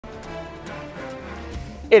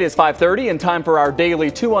It is 5:30 and time for our daily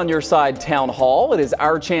Two on Your Side Town Hall. It is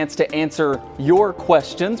our chance to answer your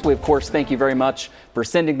questions. We, of course, thank you very much for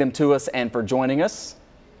sending them to us and for joining us.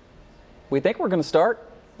 We think we're going to start.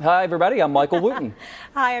 Hi, everybody. I'm Michael Wooten.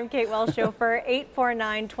 Hi, I'm Kate Welsh. For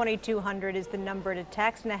 849-2200 is the number to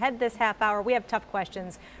text. And ahead this half hour, we have tough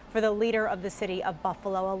questions for the leader of the city of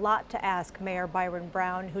Buffalo. A lot to ask Mayor Byron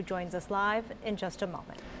Brown, who joins us live in just a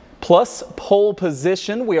moment. Plus pole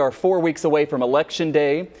position. We are 4 weeks away from Election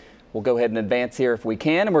Day. We'll go ahead and advance here if we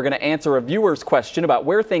can, and we're going to answer a viewer's question about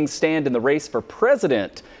where things stand in the race for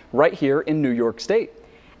president right here in New York State.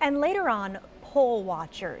 And later on, poll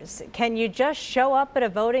watchers. Can you just show up at a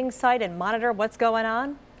voting site and monitor what's going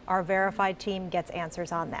on? Our verified team gets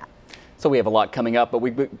answers on that. So we have a lot coming up, but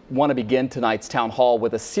we want to begin tonight's town hall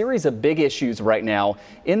with a series of big issues right now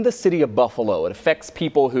in the city of Buffalo. It affects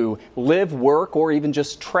people who live, work, or even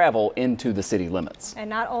just travel into the city limits. And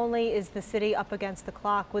not only is the city up against the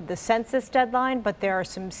clock with the census deadline, but there are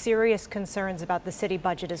some serious concerns about the city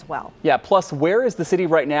budget as well. Yeah, plus where is the city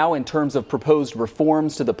right now in terms of proposed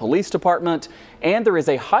reforms to the police department? And there is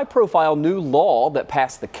a high-profile new law that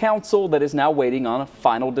passed the council that is now waiting on a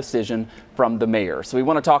final decision from the mayor. So we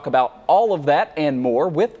want to talk about all of that and more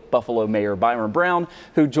with Buffalo Mayor Byron Brown,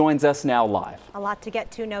 who joins us now live. A lot to get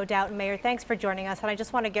to, no doubt. Mayor, thanks for joining us. And I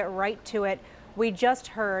just want to get right to it. We just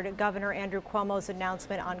heard Governor Andrew Cuomo's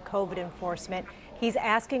announcement on COVID enforcement. He's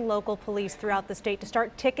asking local police throughout the state to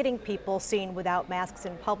start ticketing people seen without masks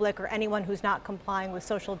in public or anyone who's not complying with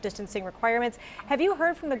social distancing requirements. Have you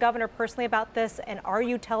heard from the governor personally about this? And are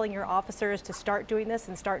you telling your officers to start doing this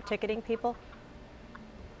and start ticketing people?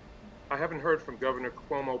 I haven't heard from Governor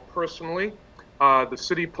Cuomo personally. The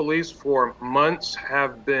city police for months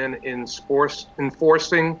have been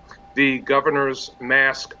enforcing the governor's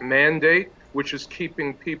mask mandate, which is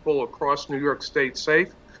keeping people across New York State safe.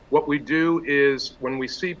 What we do is when we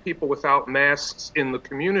see people without masks in the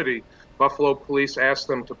community, Buffalo police ask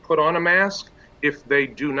them to put on a mask. If they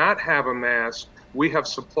do not have a mask, we have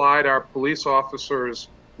supplied our police officers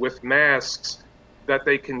with masks that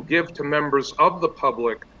they can give to members of the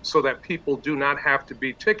public so that people do not have to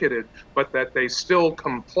be ticketed, but that they still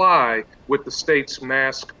comply with the state's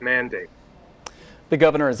mask mandate. The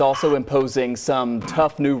governor is also imposing some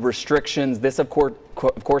tough new restrictions. This, of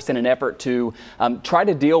course, in an effort to try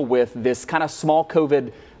to deal with this kind of small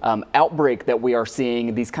COVID outbreak that we are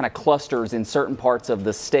seeing, these kind of clusters in certain parts of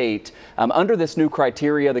the state. Under this new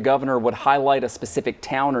criteria, the governor would highlight a specific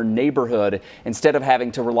town or neighborhood instead of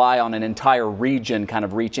having to rely on an entire region kind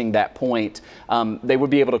of reaching that point. They would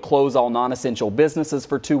be able to close all non-essential businesses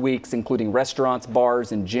for 2 weeks, including restaurants,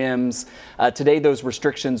 bars, and gyms. Today, those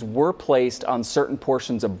restrictions were placed on certain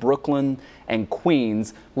portions of Brooklyn and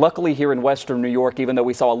Queens. Luckily, here in Western New York, even though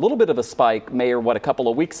we saw a little bit of a spike, Mayor, a couple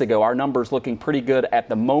of weeks ago, our numbers looking pretty good at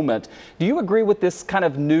the moment. Do you agree with this kind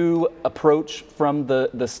of new approach from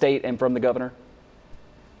the state and from the governor?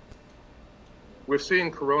 We're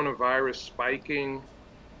seeing coronavirus spiking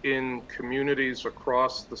in communities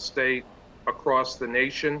across the state, across the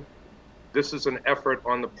nation. This is an effort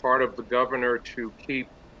on the part of the governor to keep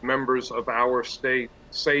members of our state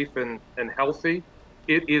safe and healthy.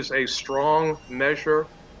 It is a strong measure,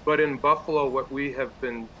 but in Buffalo, what we have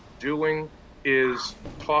been doing is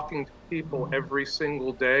talking to people every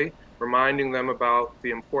single day, reminding them about the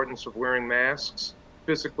importance of wearing masks,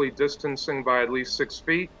 physically distancing by at least 6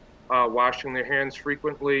 feet, washing their hands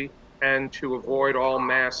frequently, and to avoid all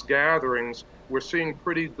mass gatherings. We're seeing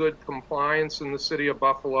pretty good compliance in the city of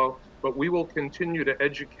Buffalo, but we will continue to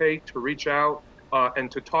educate, to reach out, and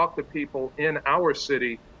to talk to people in our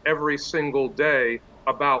city every single day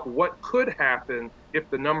about what could happen if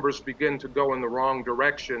the numbers begin to go in the wrong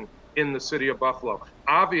direction in the city of Buffalo.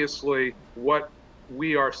 Obviously, what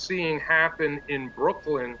we are seeing happen in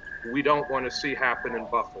Brooklyn, we don't want to see happen in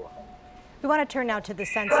Buffalo. We want to turn now to the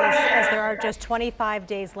census, as there are just 25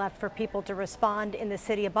 days left for people to respond in the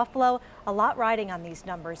city of Buffalo. A lot riding on these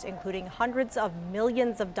numbers, including hundreds of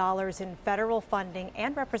millions of dollars in federal funding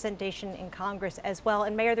and representation in Congress as well.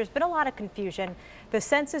 And Mayor, there's been a lot of confusion. The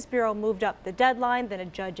Census Bureau moved up the deadline, then a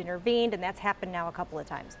judge intervened, and that's happened now a couple of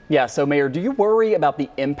times. Yeah, so Mayor, do you worry about the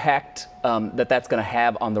impact that's going to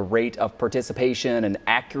have on the rate of participation and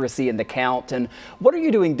accuracy in the count? And what are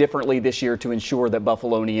you doing differently this year to ensure that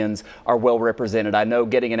Buffalonians are well represented? I know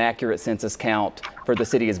getting an accurate census count for the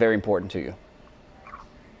city is very important to you.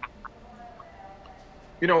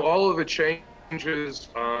 You know, all of the changes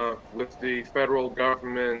with the federal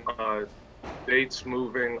government, dates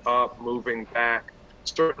moving up, moving back,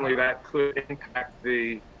 certainly that could impact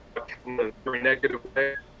the very negative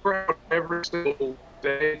way. We're out every single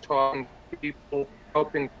day talking to people,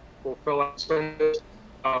 helping people fill out census.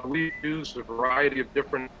 We've used a variety of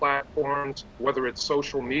different platforms, whether it's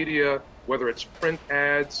social media, whether it's print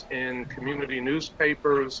ads in community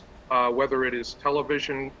newspapers, whether it is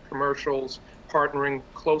television commercials, partnering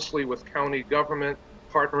closely with county government,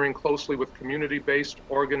 partnering closely with community-based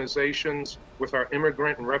organizations, with our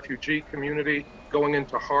immigrant and refugee community, going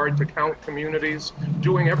into hard-to-count communities,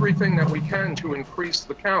 doing everything that we can to increase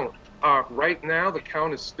the count. Right now, the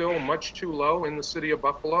count is still much too low in the city of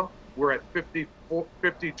Buffalo. We're at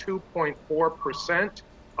 52.4%,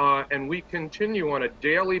 and we continue on a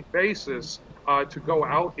daily basis to go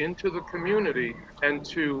out into the community and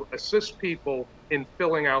to assist people in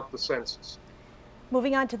filling out the census.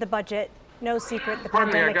 Moving on to the budget, no secret the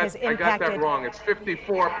pandemic has impacted. I got that wrong. It's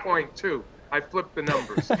 54.2. I flipped the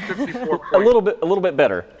numbers. 54. A little bit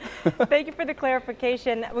better. Thank you for the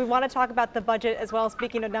clarification. We want to talk about the budget as well.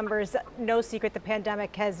 Speaking of numbers, no secret the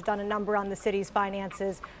pandemic has done a number on the city's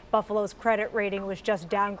finances. Buffalo's credit rating was just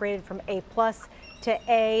downgraded from A+ to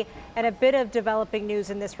A, and a bit of developing news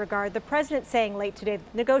in this regard. The president saying late today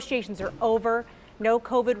that negotiations are over, no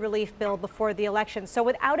COVID relief bill before the election. So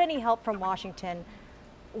without any help from Washington,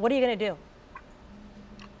 what are you going to do?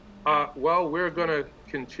 Well, we're going to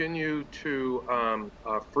continue to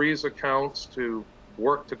freeze accounts, to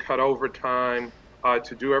work to cut overtime,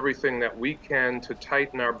 to do everything that we can to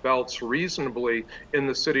tighten our belts reasonably in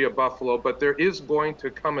the city of Buffalo. But there is going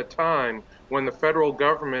to come a time when the federal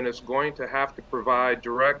government is going to have to provide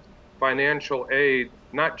direct financial aid,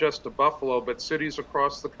 not just to Buffalo, but cities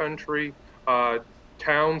across the country,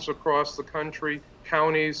 towns across the country,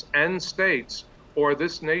 counties and states, or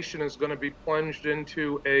this nation is going to be plunged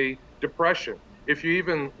into a depression. If you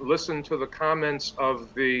even listen to the comments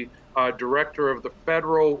of the director of the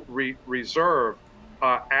Federal Reserve,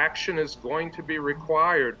 action is going to be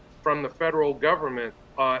required from the federal government,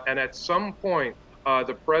 and at some point,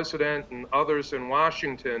 the president and others in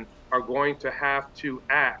Washington are going to have to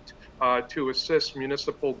act to assist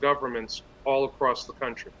municipal governments all across the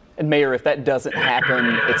country. And Mayor, if that doesn't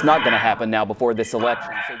happen, it's not going to happen now before this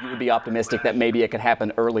election, so you would be optimistic that maybe it could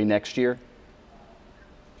happen early next year?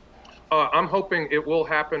 I'm hoping it will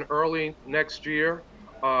happen early next year.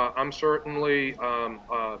 I'm certainly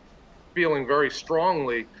feeling very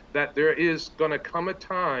strongly that there is going to come a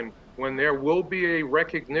time when there will be a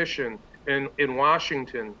recognition in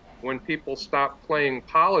Washington, when people stop playing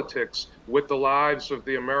politics with the lives of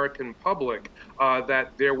the American public,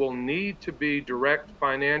 that there will need to be direct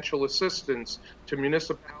financial assistance to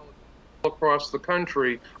municipalities across the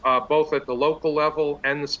country, both at the local level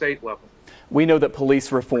and the state level. We know that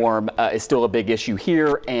police reform is still a big issue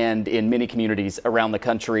here and in many communities around the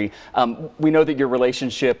country. We know that your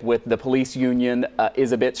relationship with the police union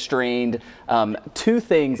is a bit strained. Two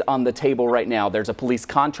things on the table right now. There's a police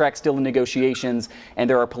contract still in negotiations, and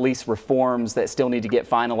there are police reforms that still need to get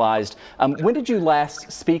finalized. When did you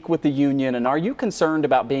last speak with the union, and are you concerned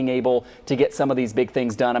about being able to get some of these big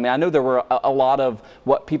things done? I mean, I know there were a lot of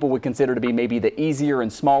what people would consider to be maybe the easier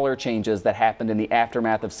and smaller changes that happened in the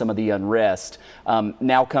aftermath of some of the unrest.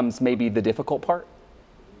 Now comes maybe the difficult part?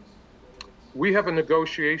 We have a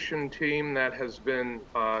negotiation team that has been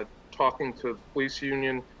talking to the police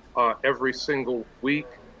union every single week.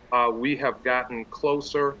 We have gotten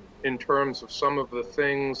closer in terms of some of the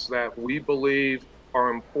things that we believe are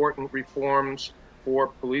important reforms for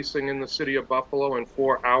policing in the city of Buffalo and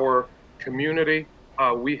for our community.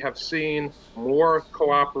 We have seen more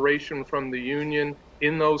cooperation from the union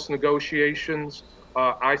in those negotiations.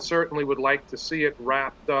 I certainly would like to see it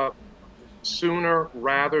wrapped up sooner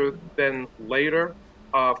rather than later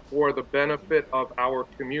for the benefit of our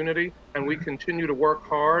community. And we continue to work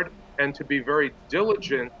hard and to be very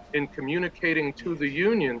diligent in communicating to the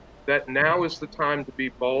union that now is the time to be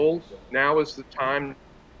bold. Now is the time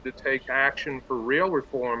to take action for real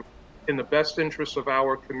reform in the best interest of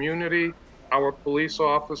our community, our police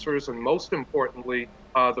officers, and most importantly,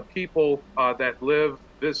 the people that live,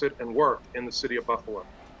 visit, and work in the city of Buffalo.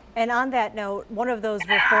 And on that note, one of those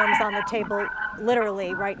reforms on the table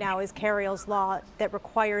literally right now is Carriel's law that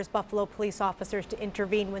requires Buffalo police officers to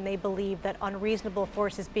intervene when they believe that unreasonable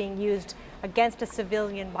force is being used against a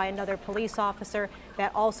civilian by another police officer.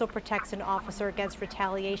 That also protects an officer against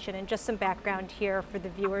retaliation. And just some background here for the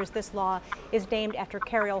viewers, this law is named after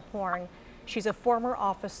Carriel Horn. She's a former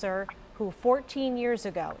officer who 14 years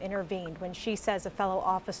ago intervened when she says a fellow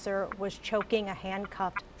officer was choking a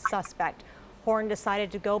handcuffed suspect. Horn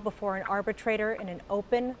decided to go before an arbitrator in an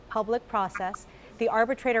open public process. The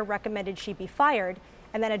arbitrator recommended she be fired,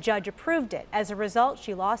 and then a judge approved it. As a result,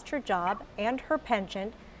 she lost her job and her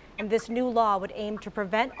pension, And this new law would aim to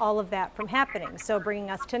prevent all of that from happening. So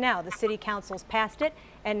bringing us to now, the city council's passed it,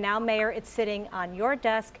 and now, Mayor, it's sitting on your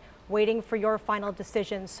desk waiting for your final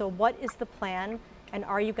decision. So what is the plan, and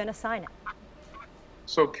are you going to sign it?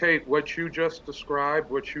 So, Kate, what you just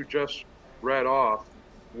described, what you just read off,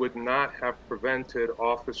 would not have prevented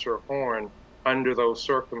Officer Horn under those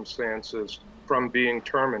circumstances from being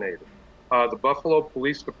terminated. The Buffalo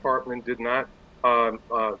Police Department did not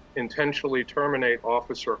intentionally terminate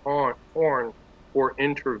Officer Horn for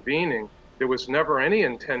intervening. There was never any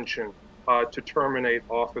intention to terminate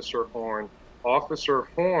Officer Horn. Officer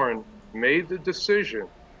Horn made the decision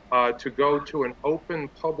to go to an open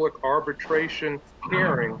public arbitration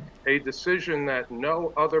hearing, a decision that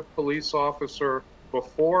no other police officer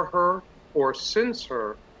before her or since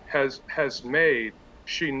her has made.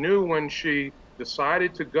 She knew when she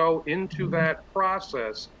decided to go into that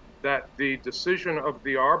process that the decision of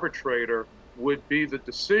the arbitrator would be the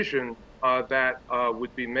decision that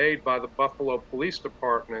would be made by the Buffalo Police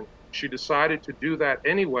Department. She decided to do that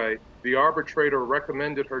anyway. The arbitrator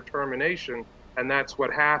recommended her termination, and that's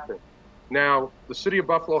what happened. Now, the city of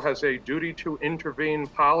Buffalo has a duty to intervene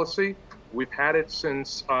policy. We've had it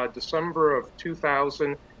since December of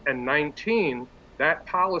 2019. That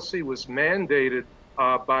policy was mandated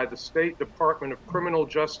by the State Department of Criminal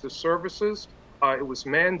Justice Services. It was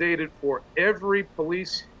mandated for every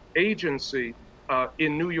police agency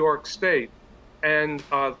in New York State. And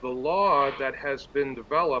the law that has been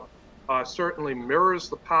developed certainly mirrors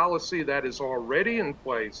the policy that is already in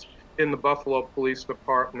place in the Buffalo Police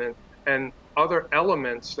Department and other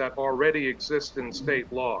elements that already exist in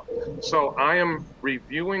state law. So I am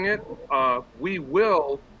reviewing it. We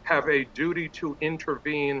will have a duty to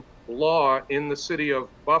intervene law in the city of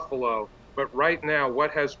Buffalo, but right now what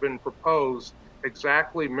has been proposed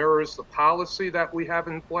exactly mirrors the policy that we have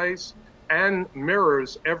in place and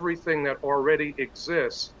mirrors everything that already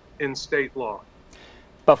exists in state law.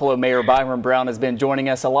 Buffalo Mayor Byron Brown has been joining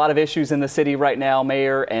us. A lot of issues in the city right now,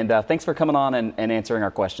 Mayor, and thanks for coming on and answering our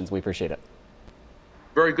questions. We appreciate it.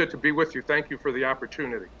 Very good to be with you. Thank you for the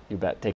opportunity. You bet. Take